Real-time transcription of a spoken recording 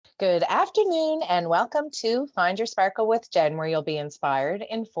Good afternoon, and welcome to Find Your Sparkle with Jen, where you'll be inspired,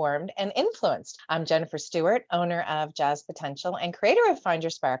 informed, and influenced. I'm Jennifer Stewart, owner of Jazz Potential and creator of Find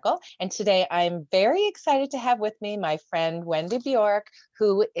Your Sparkle. And today I'm very excited to have with me my friend Wendy Bjork,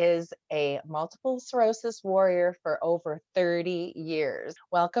 who is a multiple sclerosis warrior for over 30 years.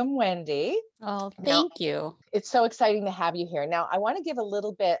 Welcome, Wendy. Oh, Now, thank you. it's so exciting to have you here. Now, I want to give a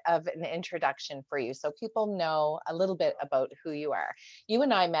little bit of an introduction for you so people know a little bit about who you are. You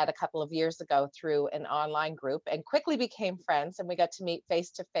and I met a couple of years ago through an online group and quickly became friends, and we got to meet face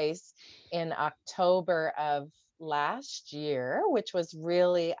to face in October of last year, which was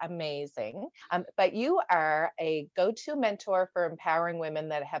really amazing. But you are a go to mentor for empowering women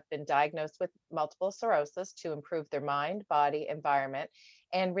that have been diagnosed with multiple sclerosis to improve their mind, body, environment,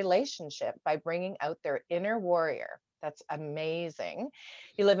 and relationship by bringing out their inner warrior. That's amazing.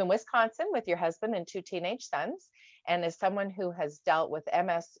 You live in Wisconsin with your husband and two teenage sons. And as someone who has dealt with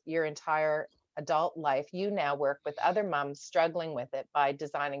MS your entire adult life, you now work with other moms struggling with it by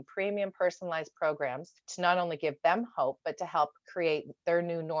designing premium personalized programs to not only give them hope, but to help create their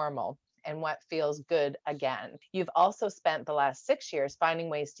new normal and what feels good again. You've also spent the last 6 years finding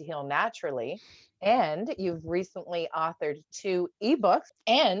ways to heal naturally. And you've recently authored two ebooks,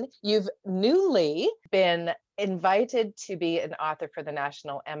 and you've newly been invited to be an author for the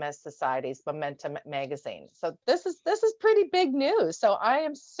National MS Society's Momentum magazine. So this is pretty big news. So I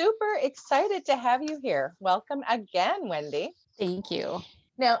am super excited to have you here. Welcome again, Wendy. Thank you.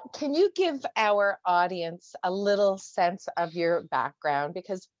 Now, can you give our audience a little sense of your background?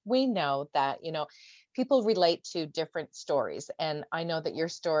 Because we know that, people relate to different stories. And I know that your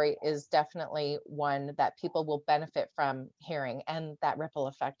story is definitely one that people will benefit from hearing. And that ripple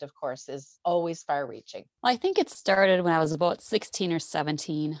effect, of course, is always far reaching. Well, I think it started when I was about 16 or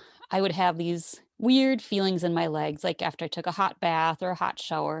 17. I would have these weird feelings in my legs, like after I took a hot bath or a hot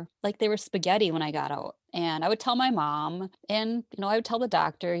shower, like they were spaghetti when I got out. And I would tell my mom, and I would tell the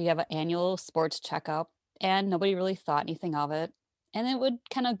doctor, you have an annual sports checkup, and nobody really thought anything of it. And it would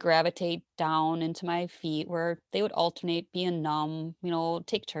kind of gravitate down into my feet where they would alternate being numb,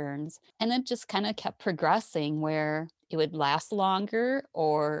 take turns. And it just kind of kept progressing where it would last longer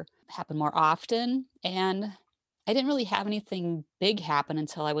or happen more often. And I didn't really have anything big happen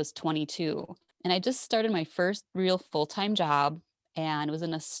until I was 22. And I just started my first real full time job, and it was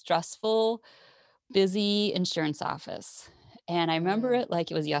in a stressful, busy insurance office. And I remember Mm. it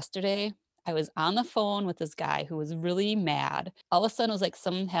like it was yesterday. I was on the phone with this guy who was really mad. All of a sudden, it was like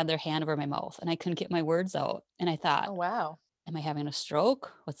someone had their hand over my mouth and I couldn't get my words out. And I thought, Oh, wow. am I having a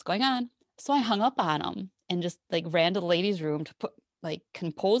stroke? What's going on? So I hung up on him and just like ran to the ladies' room to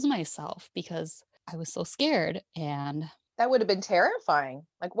compose myself because I was so scared. And That would have been terrifying.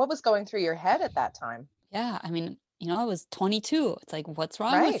 Like, what was going through your head at that time? yeah, I mean, I was 22. It's like, what's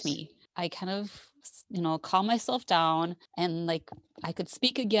wrong with Right. me? I kind of, calm myself down and like I could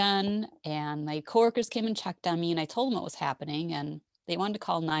speak again. And my coworkers came and checked on me and I told them what was happening and they wanted to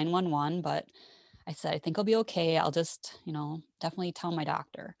call 911, but I said, I think I'll be okay. I'll just, definitely tell my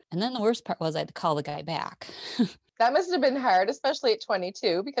doctor. And then the worst part was I had to call the guy back. That must have been hard, especially at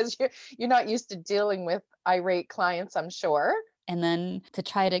 22, because you're not used to dealing with irate clients, I'm sure. And then to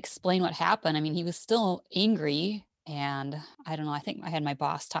try to explain what happened, I mean, he was still angry. And I don't know, I think I had my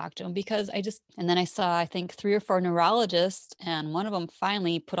boss talk to him because and then I saw, I think, three or four neurologists, and one of them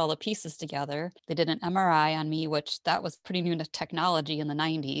finally put all the pieces together. They did an MRI on me, which that was pretty new to technology in the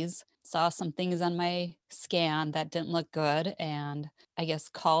 90s. Saw some things on my scan that didn't look good, and I guess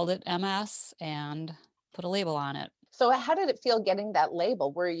called it MS and put a label on it. So how did it feel getting that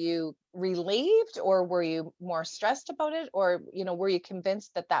label? Were you relieved, or were you more stressed about it, or were you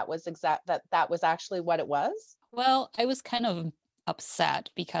convinced that that was actually what it was? Well, I was kind of upset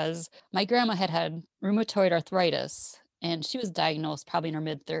because my grandma had had rheumatoid arthritis and she was diagnosed probably in her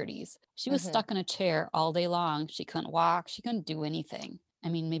mid 30s. She was Hmm. stuck in a chair all day long. She couldn't walk, she couldn't do anything. I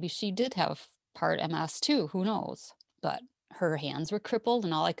mean, maybe she did have part MS too, who knows? But her hands were crippled,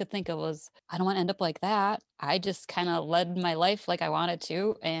 and all I could think of was, I don't want to end up like that. I just kind of led my life like I wanted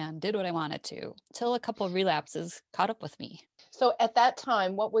to and did what I wanted to till a couple of relapses caught up with me. So at that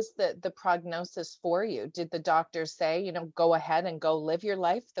time, what was the prognosis for you? Did the doctors say, go ahead and go live your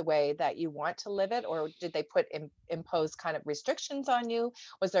life the way that you want to live it, or did they impose kind of restrictions on you?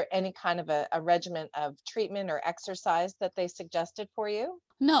 Was there any kind of a regimen of treatment or exercise that they suggested for you?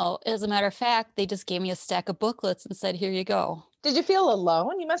 No, as a matter of fact, they just gave me a stack of booklets and said, here you go. Did you feel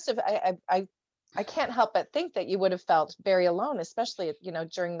alone? You must have. I can't help but think that you would have felt very alone, especially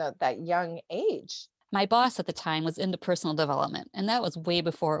during that young age. My boss at the time was into personal development, and that was way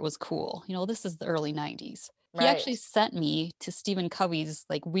before it was cool. This is the early 90s. He actually Right. sent me to Stephen Covey's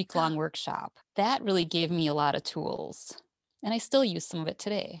like week-long workshop. That really gave me a lot of tools, and I still use some of it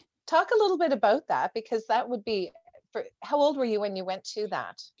today. Talk a little bit about that because that would be for how old were you when you went to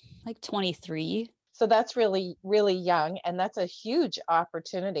that? Like 23. So that's really, really young, and that's a huge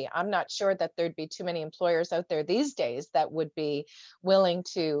opportunity. I'm not sure that there'd be too many employers out there these days that would be willing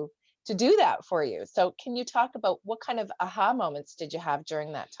to do that for you. So can you talk about what kind of aha moments did you have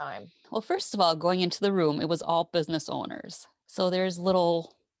during that time? Well, first of all, going into the room, it was all business owners. So there's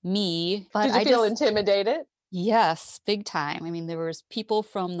little me, but Did you I feel just intimidated? yes, big time. I mean, there was people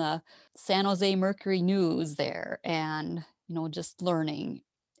from the San Jose Mercury News there and, just learning.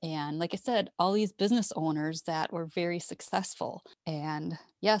 And like I said, all these business owners that were very successful. And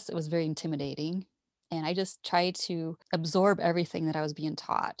yes, it was very intimidating. And I just tried to absorb everything that I was being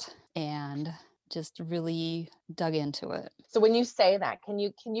taught and just really dug into it. So when you say that, can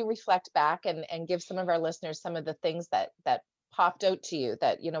you reflect back and give some of our listeners some of the things that popped out to you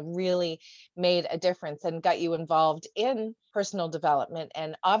that really made a difference and got you involved in personal development?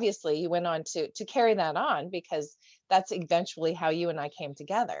 And obviously you went on to carry that on because that's eventually how you and I came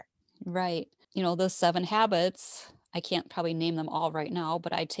together. Right. Those 7 habits, I can't probably name them all right now,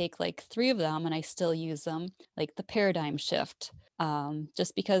 but I take like 3 of them and I still use them, like the paradigm shift.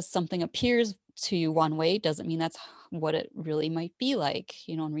 Just because something appears to you one way doesn't mean that's what it really might be like,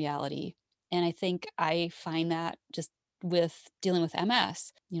 in reality. And I think I find that just with dealing with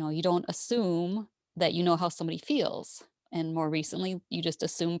MS, you don't assume that you know how somebody feels. And more recently, you just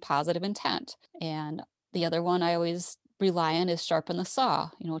assume positive intent. And the other one I always rely on is sharpen the saw.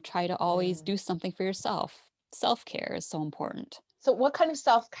 Try to always Mm. do something for yourself. Self-care is so important. So what kind of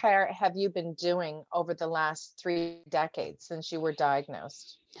self-care have you been doing over the last 3 decades since you were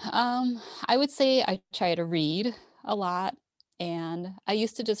diagnosed? I would say I try to read a lot, and I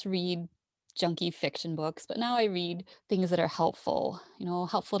used to just read junky fiction books, but now I read things that are helpful,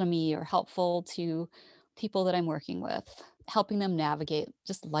 helpful to me or helpful to people that I'm working with, helping them navigate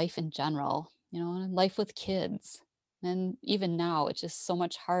just life in general, and life with kids. And even now, it's just so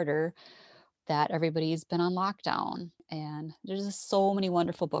much harder that everybody's been on lockdown. And there's just so many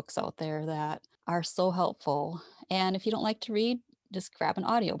wonderful books out there that are so helpful. And if you don't like to read, just grab an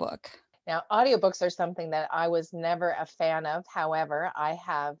audiobook. Now, audiobooks are something that I was never a fan of. However, I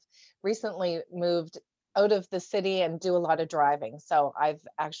have recently moved out of the city and do a lot of driving. So I've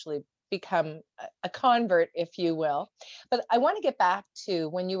actually become a convert, if you will. But I want to get back to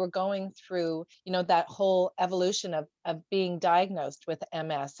when you were going through, that whole evolution of being diagnosed with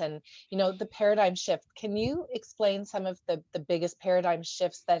MS and, the paradigm shift. Can you explain some of the biggest paradigm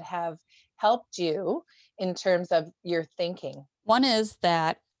shifts that have helped you in terms of your thinking? One is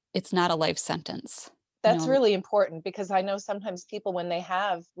that it's not a life sentence. You That's know, really important because I know sometimes people, when they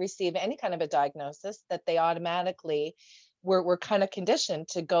have received any kind of a diagnosis, that they automatically we're kind of conditioned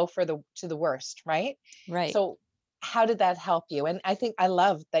to go for the worst, right? right. So how did that help you? And I think I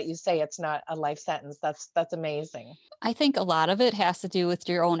love that you say it's not a life sentence. That's amazing. I think a lot of it has to do with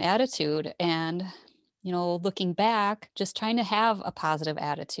your own attitude and, looking back, just trying to have a positive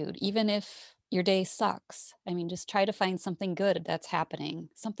attitude, even if your day sucks. I mean, just try to find something good that's happening,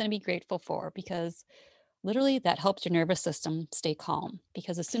 something to be grateful for, because literally that helps your nervous system stay calm.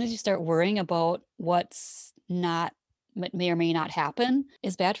 Because as soon as you start worrying about what's not, what may or may not happen,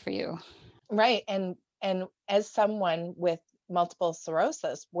 is bad for you. Right. And as someone with multiple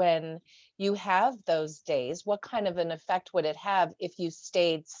sclerosis, when you have those days, what kind of an effect would it have if you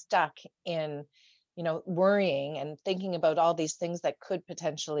stayed stuck in, worrying and thinking about all these things that could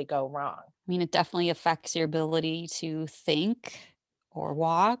potentially go wrong? I mean, it definitely affects your ability to think or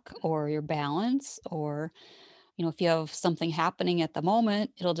walk or your balance, or, if you have something happening at the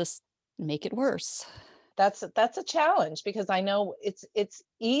moment, it'll just make it worse. That's a challenge because I know it's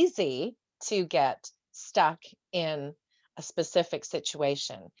easy to get stuck in a specific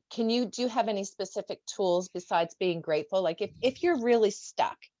situation. Do you have any specific tools besides being grateful? Like if you're really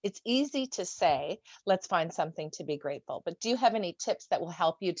stuck, it's easy to say, let's find something to be grateful. But do you have any tips that will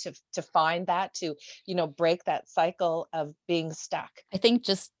help you to find that, to, break that cycle of being stuck? I think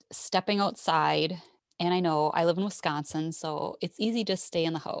just stepping outside, and I know I live in Wisconsin, so it's easy to stay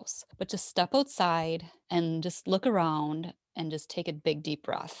in the house, but just step outside and just look around and just take a big deep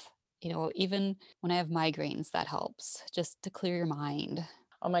breath. Even when I have migraines, that helps just to clear your mind.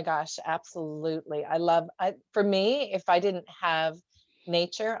 Oh my gosh, absolutely. For me, if I didn't have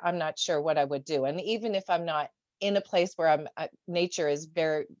nature, I'm not sure what I would do. And even if I'm not in a place where nature is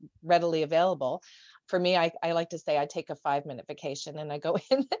very readily available, for me, I like to say I take a 5-minute vacation and I go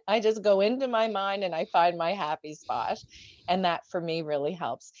in, I just go into my mind and I find my happy spot. And that for me really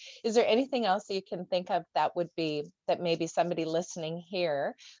helps. Is there anything else that you can think of that would be that maybe somebody listening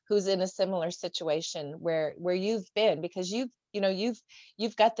here who's in a similar situation where you've been, because you've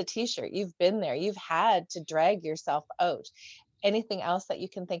got the t-shirt, you've been there, you've had to drag yourself out. Anything else that you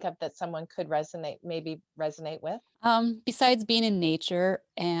can think of that someone could maybe resonate with? Besides being in nature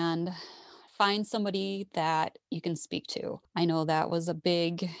and find somebody that you can speak to. I know that was a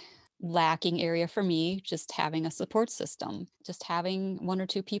big lacking area for me, just having a support system, just having one or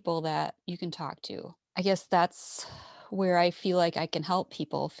two people that you can talk to. I guess that's where I feel like I can help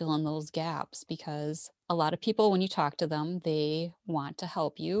people fill in those gaps because a lot of people, when you talk to them, they want to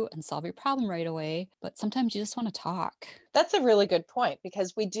help you and solve your problem right away. But sometimes you just want to talk. That's a really good point,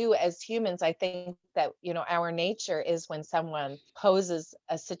 because we do as humans, I think that, our nature is when someone poses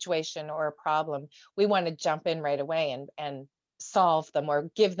a situation or a problem, we want to jump in right away and solve them or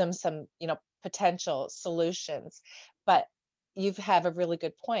give them some, potential solutions. But you have a really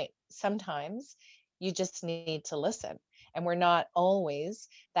good point. Sometimes you just need to listen. And we're not always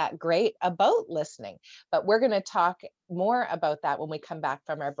that great about listening. But we're going to talk more about that when we come back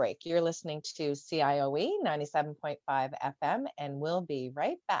from our break. You're listening to CIOE 97.5 FM, and we'll be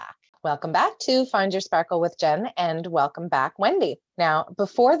right back. Welcome back to Find Your Sparkle with Jen, and welcome back, Wendy. Now,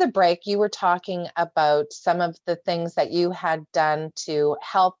 before the break, you were talking about some of the things that you had done to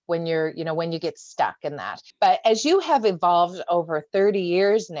help when when you get stuck in that. But as you have evolved over 30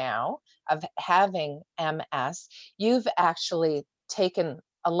 years now of having MS, you've actually taken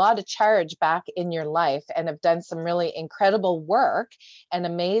a lot of charge back in your life and have done some really incredible work and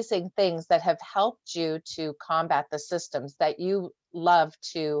amazing things that have helped you to combat the systems that you love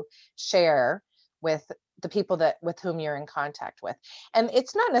to share with the people with whom you're in contact with. And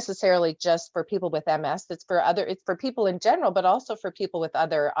it's not necessarily just for people with MS, it's for people in general, but also for people with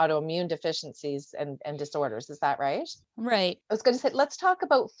other autoimmune deficiencies and disorders. Is that right? Right. I was going to say, let's talk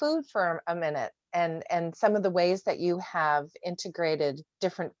about food for a minute, and some of the ways that you have integrated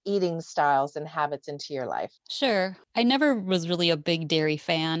different eating styles and habits into your life. Sure. I never was really a big dairy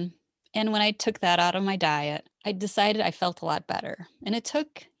fan. And when I took that out of my diet, I decided I felt a lot better. And it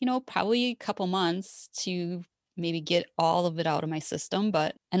took, probably a couple months to maybe get all of it out of my system.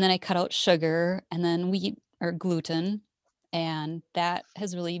 And then I cut out sugar and then wheat or gluten. And that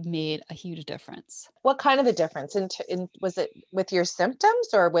has really made a huge difference. What kind of a difference? Was it with your symptoms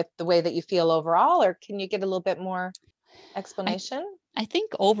or with the way that you feel overall? Or can you get a little bit more I, explanation? I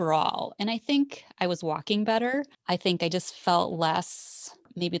think overall, and I think I was walking better. I think I just felt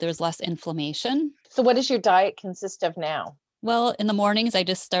maybe there's less inflammation. So what does your diet consist of now? Well, in the mornings, I make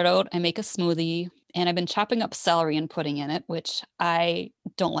a smoothie and I've been chopping up celery and putting in it, which I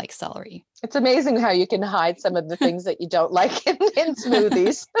don't like celery. It's amazing how you can hide some of the things that you don't like in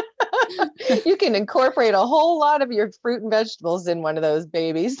smoothies. You can incorporate a whole lot of your fruit and vegetables in one of those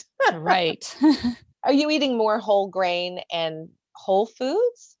babies. Right. Are you eating more whole grain and whole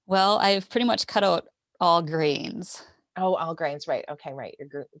foods? Well, I've pretty much cut out all grains. Oh, all grains, right. Okay, right.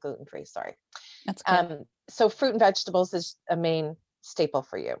 You're gluten-free, sorry. That's good. So fruit and vegetables is a main staple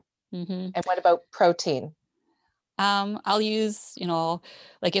for you. hmm And what about protein? I'll use,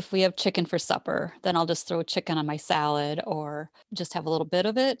 like if we have chicken for supper, then I'll just throw chicken on my salad or just have a little bit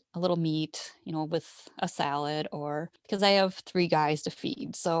of it, a little meat, with a salad, or because I have 3 guys to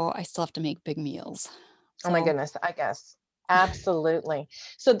feed. So I still have to make big meals. Oh my So goodness, I guess. Absolutely.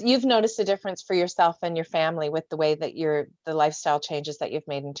 So you've noticed a difference for yourself and your family with the way that the lifestyle changes that you've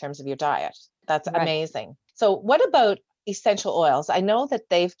made in terms of your diet. That's right. amazing. So what about essential oils? I know that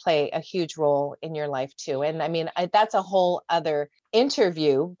they've played a huge role in your life too. And I mean, that's a whole other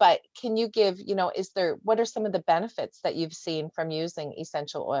interview, but can you give, what are some of the benefits that you've seen from using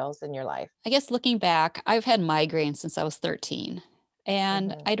essential oils in your life? I guess looking back, I've had migraines since I was 13.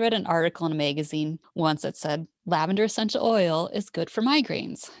 And Mhm. I'd read an article in a magazine once that said lavender essential oil is good for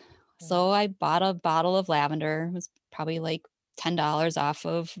migraines. Mhm. So I bought a bottle of lavender. It was probably like $10 off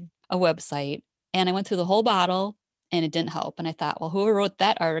of a website. And I went through the whole bottle and it didn't help. And I thought, well, whoever wrote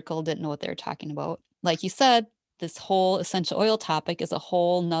that article didn't know what they were talking about. Like you said, this whole essential oil topic is a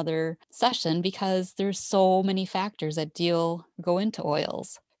whole nother session because there's so many factors that go into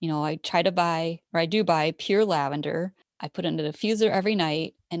oils. I do buy pure lavender. I put it in a diffuser every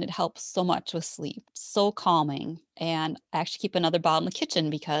night and it helps so much with sleep. So calming. And I actually keep another bottle in the kitchen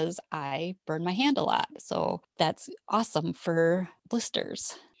because I burn my hand a lot. So that's awesome for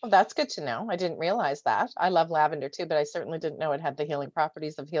blisters. Well, that's good to know. I didn't realize that. I love lavender too, but I certainly didn't know it had the healing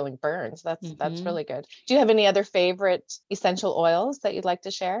properties of healing burns. That's Hmm. really good. Do you have any other favorite essential oils that you'd like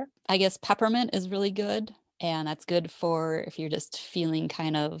to share? I guess peppermint is really good. And that's good for if you're just feeling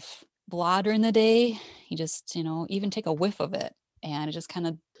kind of blah during the day. You just, even take a whiff of it and it just kind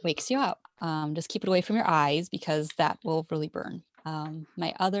of wakes you up. Just keep it away from your eyes because that will really burn.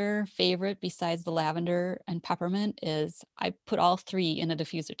 My other favorite besides the lavender and peppermint is I put all three in a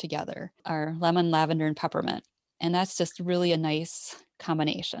diffuser together, our lemon, lavender, and peppermint. And that's just really a nice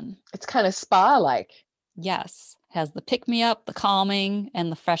combination. It's kind of spa-like. Yes, has the pick me up, the calming,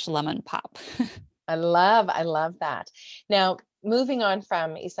 and the fresh lemon pop. I love that. Now, moving on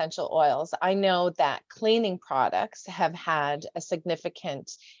from essential oils, I know that cleaning products have had a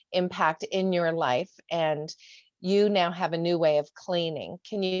significant impact in your life, and you now have a new way of cleaning.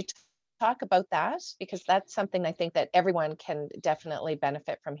 Can you talk about that? Because that's something I think that everyone can definitely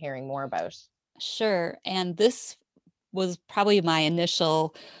benefit from hearing more about. Sure. And this was probably my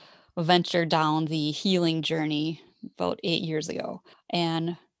initial venture down the healing journey about 8 years ago.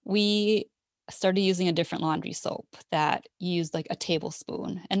 And we started using a different laundry soap that used like a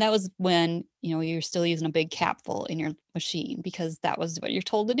tablespoon. And that was when, you're still using a big capful in your machine because that was what you're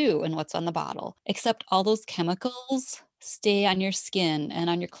told to do and what's on the bottle. Except all those chemicals stay on your skin and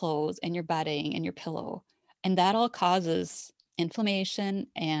on your clothes and your bedding and your pillow. And that all causes inflammation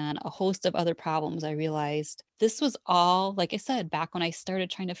and a host of other problems. I realized this was all, like I said, back when I started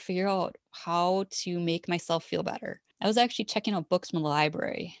trying to figure out how to make myself feel better. I was actually checking out books from the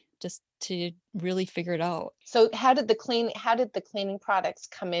library just to really figure it out. So how did the cleaning products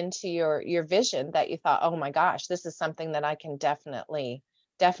come into your vision that you thought, "Oh my gosh, this is something that I can definitely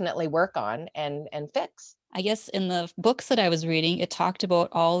work on and fix?" I guess in the books that I was reading, it talked about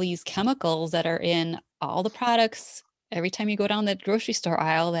all these chemicals that are in all the products. Every time you go down that grocery store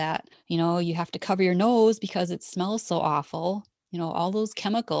aisle, that, you have to cover your nose because it smells so awful. All those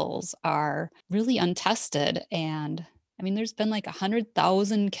chemicals are really untested. And I mean, there's been like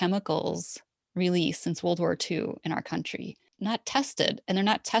 100,000 chemicals released since World War II in our country, not tested. And they're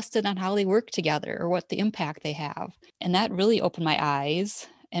not tested on how they work together or what the impact they have. And that really opened my eyes.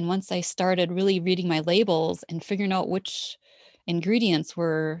 And once I started really reading my labels and figuring out which ingredients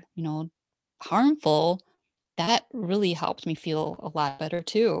were, harmful, that really helped me feel a lot better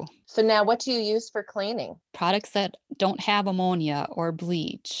too. So now what do you use for cleaning? Products that don't have ammonia or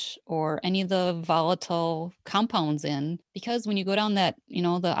bleach or any of the volatile compounds in, because when you go down that,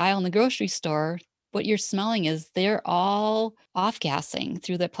 the aisle in the grocery store, what you're smelling is they're all off gassing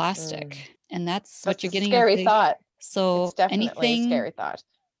through the Mm, plastic. And that's what that's you're a getting a scary big. thought. It's So definitely a anything, scary thought.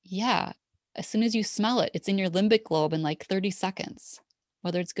 yeah, as soon as you smell it, it's in your limbic lobe in like 30 seconds,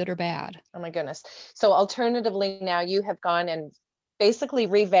 whether it's good or bad. Oh my goodness. So alternatively, now you have gone and basically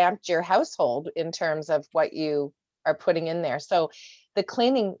revamped your household in terms of what you are putting in there. So the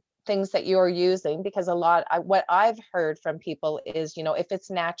cleaning things that you're using, because what I've heard from people is, if it's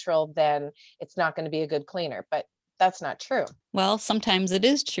natural, then it's not going to be a good cleaner, but that's not true. Well, sometimes it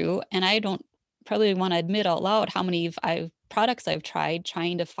is true, and I don't probably want to admit out loud how many products I've tried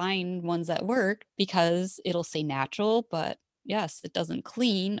trying to find ones that work because it'll say natural, but yes, it doesn't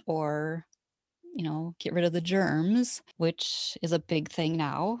clean or, get rid of the germs, which is a big thing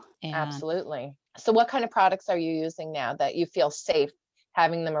now. And Absolutely. So what kind of products are you using now that you feel safe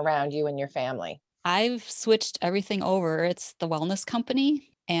having them around you and your family? I've switched everything over. It's the Wellness Company,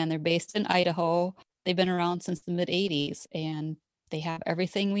 and they're based in Idaho. They've been around since the mid 80s, and they have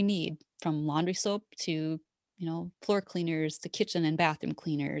everything we need from laundry soap to, floor cleaners to kitchen and bathroom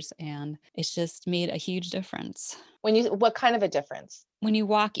cleaners. And it's just made a huge difference. What kind of a difference? When you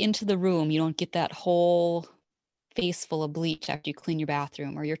walk into the room, you don't get that whole face full of bleach after you clean your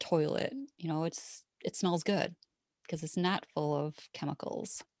bathroom or your toilet. It smells good because it's not full of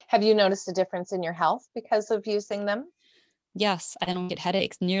chemicals. Have you noticed a difference in your health because of using them? Yes, I don't get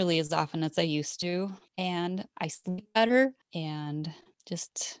headaches nearly as often as I used to, and I sleep better and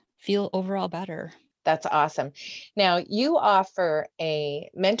just feel overall better. That's awesome. Now, you offer a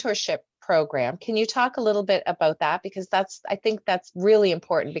mentorship program. Can you talk a little bit about that? Because I think that's really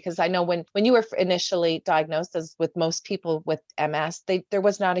important because I know when you were initially diagnosed, as with most people with MS, there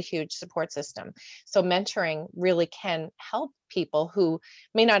was not a huge support system. So mentoring really can help people who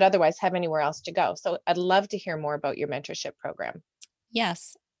may not otherwise have anywhere else to go. So I'd love to hear more about your mentorship program.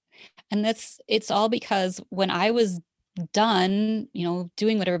 Yes, and it's all because when I was done,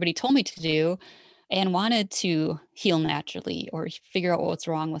 doing what everybody told me to do and wanted to heal naturally or figure out what's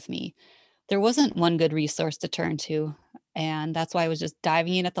wrong with me, there wasn't one good resource to turn to. And that's why I was just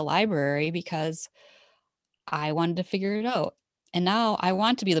diving in at the library because I wanted to figure it out. And now I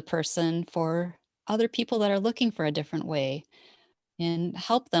want to be the person for other people that are looking for a different way and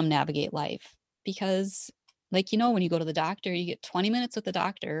help them navigate life. Because, like, when you go to the doctor, you get 20 minutes with the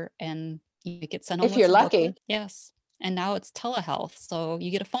doctor and you get sent home If with you're some lucky. booklet. Yes. And now it's telehealth. So you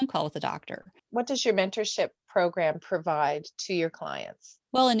get a phone call with the doctor. What does your mentorship program provide to your clients?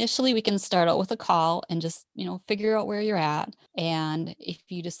 Well, initially, we can start out with a call and just, figure out where you're at. And if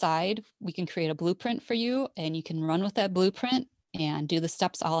you decide, we can create a blueprint for you and you can run with that blueprint and do the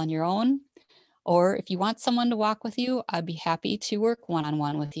steps all on your own. Or if you want someone to walk with you, I'd be happy to work one on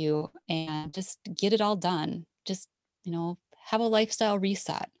one with you and just get it all done. Just, have a lifestyle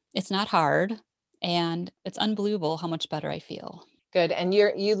reset. It's not hard and it's unbelievable how much better I feel. Good. And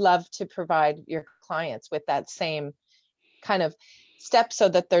you love to provide your clients with that same kind of step so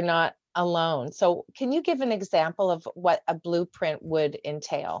that they're not alone. So can you give an example of what a blueprint would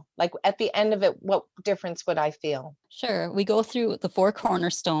entail? Like at the end of it, what difference would I feel? Sure, we go through the four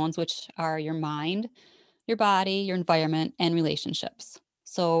cornerstones, which are your mind, your body, your environment, and relationships.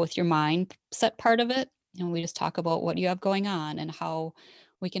 So, with your mind set part of it, we just talk about what you have going on and how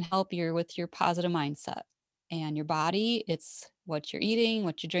we can help you with your positive mindset. And your body, it's what you're eating,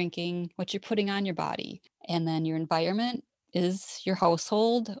 what you're drinking, what you're putting on your body. And then your environment is your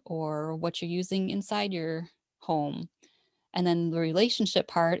household or what you're using inside your home. And then the relationship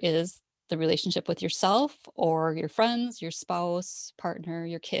part is the relationship with yourself or your friends, your spouse, partner,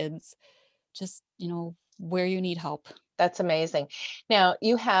 your kids, just, where you need help. That's amazing. Now,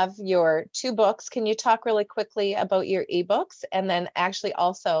 you have your two books. Can you talk really quickly about your ebooks? And then actually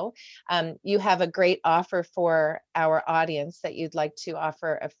also, you have a great offer for our audience that you'd like to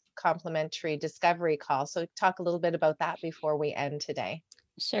offer a complimentary discovery call. So talk a little bit about that before we end today.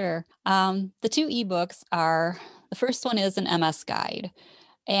 Sure. The two ebooks are the first one is an MS guide,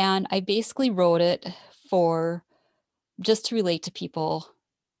 and I basically wrote it for just to relate to people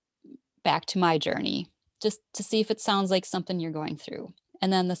back to my journey, just to see if it sounds like something you're going through.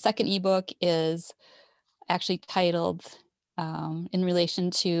 And then the second ebook is actually titled in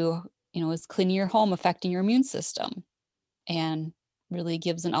relation to, is cleaning your home affecting your immune system? And really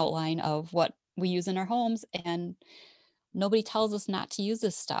gives an outline of what we use in our homes. And nobody tells us not to use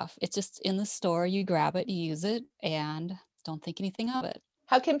this stuff. It's just in the store, you grab it, you use it, and don't think anything of it.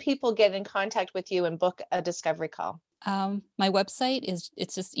 How can people get in contact with you and book a discovery call? My website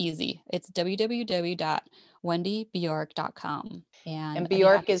it's just easy. It's www.wendybjork.com. And And I'd be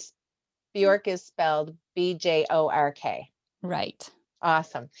happy. Bjork is spelled Bjork. Right.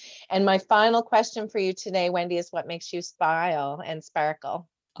 Awesome. And my final question for you today, Wendy, is what makes you smile and sparkle?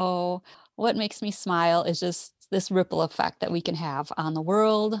 Oh, what makes me smile is just this ripple effect that we can have on the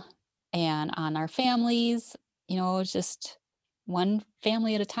world and on our families. It's just one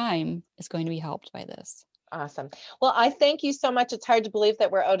family at a time is going to be helped by this. Awesome. Well, I thank you so much. It's hard to believe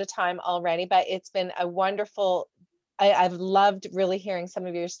that we're out of time already, but it's been a wonderful. I've loved really hearing some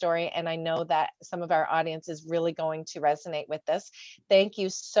of your story, and I know that some of our audience is really going to resonate with this. Thank you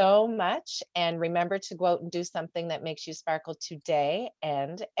so much. And remember to go out and do something that makes you sparkle today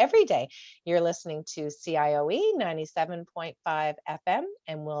and every day. You're listening to CIOE 97.5 FM,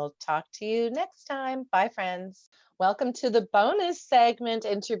 and we'll talk to you next time. Bye, friends. Welcome to the bonus segment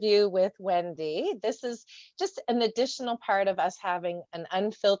interview with Wendy. This is just an additional part of us having an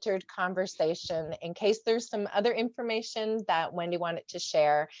unfiltered conversation in case there's some other information that Wendy wanted to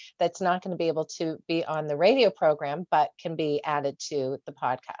share that's not going to be able to be on the radio program, but can be added to the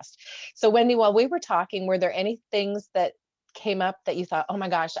podcast. So Wendy, while we were talking, were there any things that came up that you thought, oh my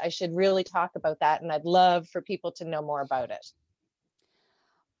gosh, I should really talk about that, and I'd love for people to know more about it?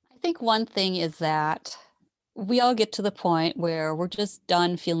 I think one thing is that we all get to the point where we're just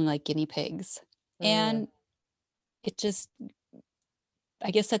done feeling like guinea pigs. Mm, And it just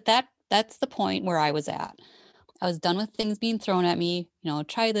I guess that's the point where I was at. I was done with things being thrown at me,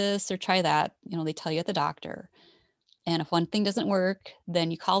 try this or try that, they tell you at the doctor. And if one thing doesn't work, then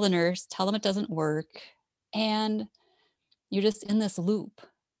you call the nurse, tell them it doesn't work, and you're just in this loop.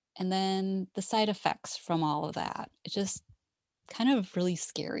 And then the side effects from all of that, it's just kind of really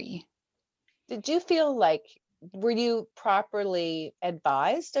scary. Did you feel like, were you properly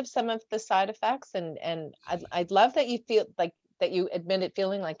advised of some of the side effects? And I'd love that you feel like that you admitted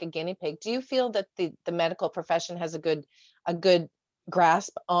feeling like a guinea pig. Do you feel that the medical profession has a good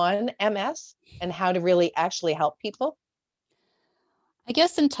grasp on MS and how to really actually help people? I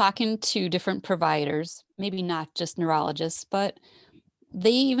guess in talking to different providers, maybe not just neurologists, but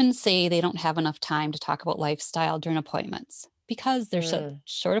they even say they don't have enough time to talk about lifestyle during appointments because they're such Mm.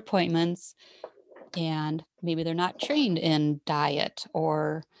 short appointments and maybe they're not trained in diet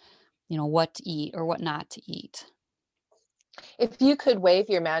or, what to eat or what not to eat. If you could wave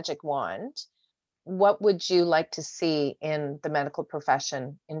your magic wand, what would you like to see in the medical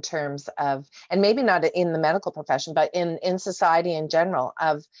profession in terms of, and maybe not in the medical profession, but in society in general,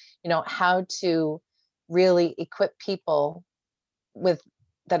 of, how to really equip people with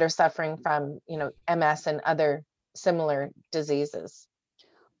that are suffering from, MS and other similar diseases?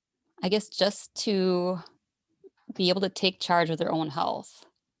 I guess just to be able to take charge of their own health,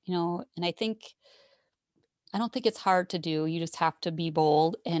 and I don't think it's hard to do. You just have to be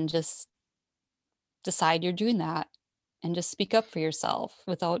bold and just decide you're doing that and just speak up for yourself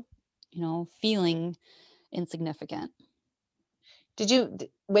without, feeling insignificant.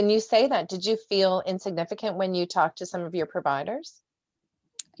 When you say that, did you feel insignificant when you talked to some of your providers?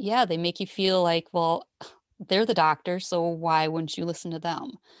 Yeah, they make you feel like, well, they're the doctor, so why wouldn't you listen to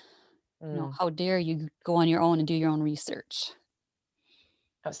them? Mm. How dare you go on your own and do your own research?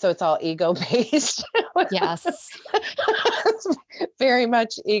 So it's all ego based. Yes. It's very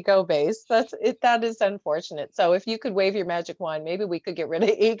much ego based. That is unfortunate. So if you could wave your magic wand, maybe we could get rid of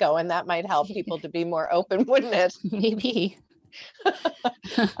ego, and that might help people to be more open, wouldn't it? Maybe.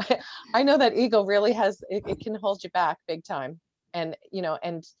 I, I know that ego really it can hold you back big time. And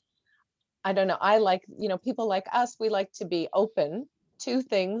I don't know. I like, people like us, we like to be open to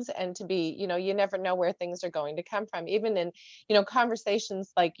things and to be, you never know where things are going to come from. Even in,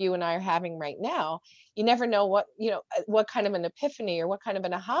 conversations like you and I are having right now, you never know what kind of an epiphany or what kind of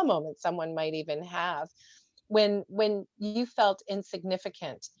an aha moment someone might even have. When you felt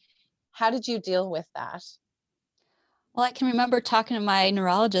insignificant, how did you deal with that? Well, I can remember talking to my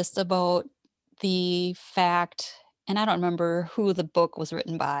neurologist about the fact, and I don't remember who the book was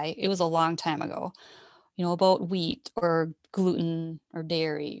written by. It was a long time ago, about wheat or gluten or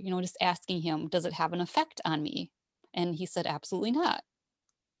dairy, just asking him, does it have an effect on me? And he said, absolutely not.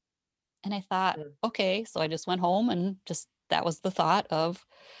 And I thought, Mm. okay, so I just went home and just that was the thought of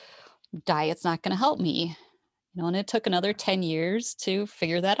diet's not going to help me. And it took another 10 years to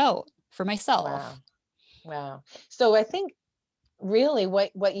figure that out for Wow. myself. Wow. So I think really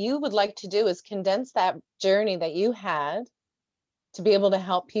what you would like to do is condense that journey that you had to be able to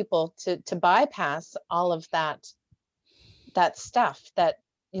help people to bypass all of that stuff that,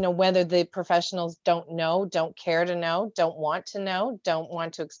 whether the professionals don't know, don't care to know, don't want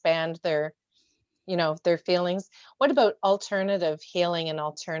to expand their feelings. What about alternative healing and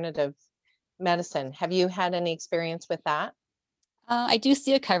alternative medicine? Have you had any experience with that? I do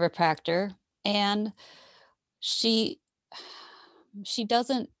see a chiropractor, and she she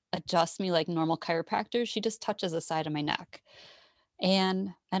doesn't adjust me like normal chiropractors. She just touches the side of my neck. And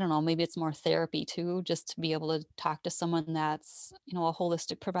I don't know, maybe it's more therapy too, just to be able to talk to someone that's, a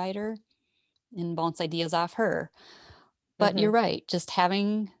holistic provider and bounce ideas off her. But you're Hmm. right, just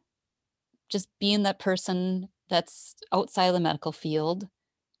being that person that's outside of the medical field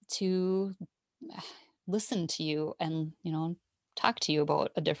to listen to you and, talk to you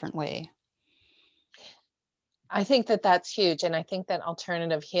about a different way. I think that that's huge. And I think that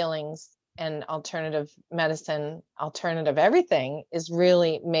alternative healings and alternative medicine, alternative everything is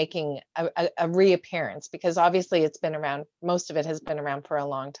really making a reappearance, because obviously it's been around, most of it has been around for a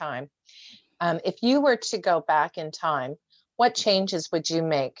long time. If you were to go back in time, what changes would you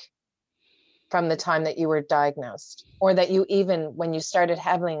make from the time that you were diagnosed, or that you even when you started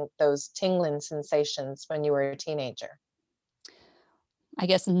having those tingling sensations when you were a teenager? I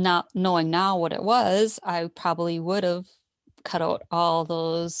guess not knowing now what it was, I probably would have cut out all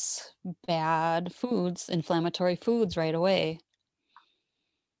those bad foods, inflammatory foods right away,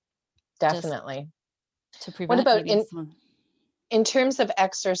 just Definitely. to What prevent about maybe some. in terms of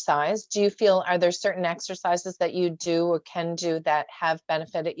exercise? Do you feel, are there certain exercises that you do or can do that have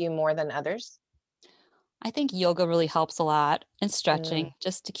benefited you more than others? I think yoga really helps a lot and Mm, stretching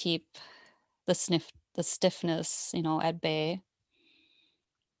just to keep the stiffness, at bay.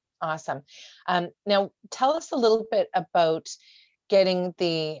 awesome. Now, tell us a little bit about getting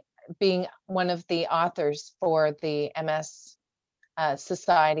being one of the authors for the MS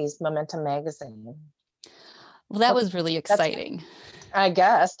Society's Momentum magazine. Well, that What was really that's, exciting. I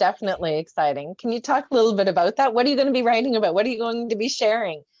guess, definitely exciting. Can you talk a little bit about that? What are you going to be writing about? What are you going to be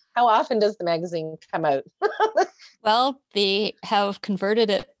sharing? How often does the magazine come out? Well, they have converted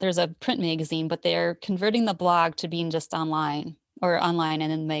it. There's a print magazine, but they're converting the blog to being just online or online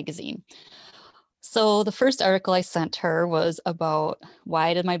and in the magazine. So the first article I sent her was about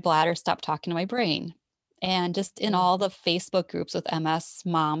why did my bladder stop talking to my brain? And just in Mm, all the Facebook groups with MS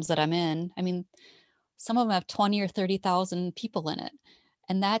moms that I'm in, I mean, some of them have 20 or 30,000 people in it.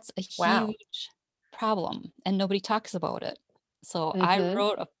 And that's a wow. huge problem and nobody talks about it. So I Hmm.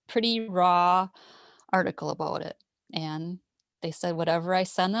 wrote a pretty raw article about it. And they said whatever I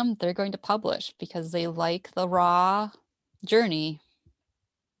send them, they're going to publish because they like the raw journey.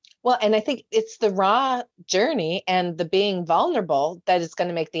 Well, and I think it's the raw journey and the being vulnerable that is going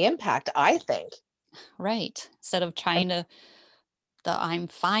to make the impact, I think. Right. Instead of And trying to the I'm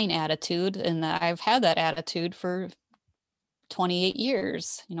fine attitude, and I've had that attitude for 28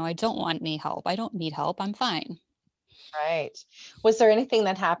 years. I don't want any help. I don't need help. I'm fine. right. Was there anything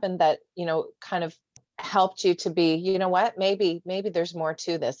that happened that, kind of helped you to be, what, maybe there's more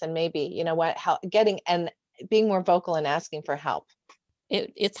to this, and maybe, what, help getting and being more vocal and asking for help.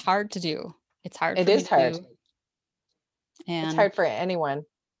 It's hard to do. It's hard It for me is to hard. do. It's And hard for anyone.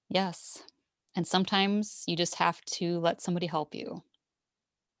 yes. And sometimes you just have to let somebody help you,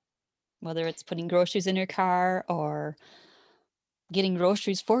 whether it's putting groceries in your car or getting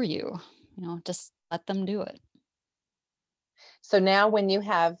groceries for you. Just let them do it. So now when you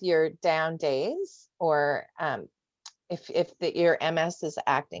have your down days, or if your MS is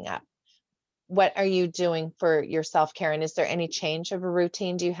acting up, what are you doing for your self-care? And is there any change of a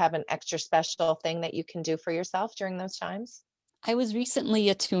routine? Do you have an extra special thing that you can do for yourself during those times? I was recently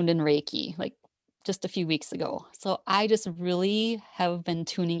attuned in Reiki, like just a few weeks ago. So I just really have been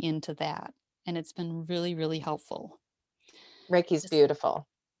tuning into that. And it's been really, really helpful. Reiki's Just, beautiful.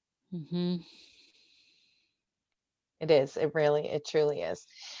 mhm. It is. It truly is.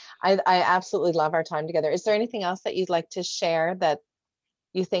 I absolutely love our time together. Is there anything else that you'd like to share that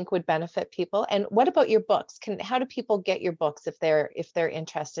you think would benefit people? And what about your books? How do people get your books if they're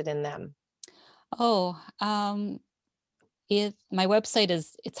interested in them? Oh, my website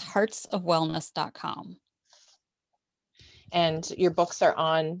is it's heartsofwellness.com. And your books are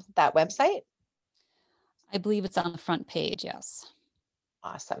on that website? I believe it's on the front page, yes.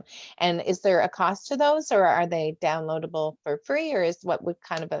 Awesome. And is there a cost to those, or are they downloadable for free, or is what would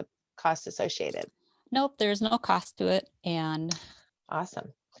kind of a cost associated? Nope, there's no cost to it. And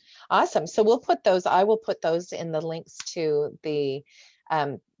Awesome. Awesome. So I will put those in the links to the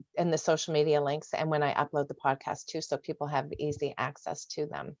in the social media links, and when I upload the podcast too, so people have easy access to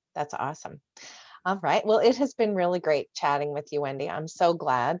them. That's awesome. All right. Well, it has been really great chatting with you, Wendy. I'm so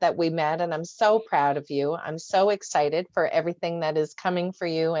glad that we met, and I'm so proud of you. I'm so excited for everything that is coming for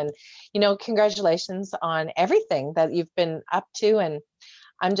you. And, congratulations on everything that you've been up to. And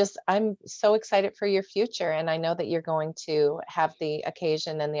I'm so excited for your future. And I know that you're going to have the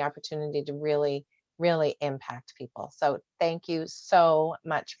occasion and the opportunity to really, really impact people. So thank you so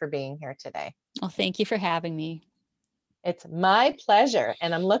much for being here today. well, thank you for having me. It's my pleasure.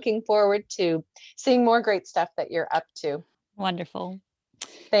 And I'm looking forward to seeing more great stuff that you're up to. Wonderful.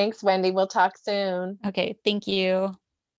 Thanks, Wendy. We'll talk soon. Okay, thank you.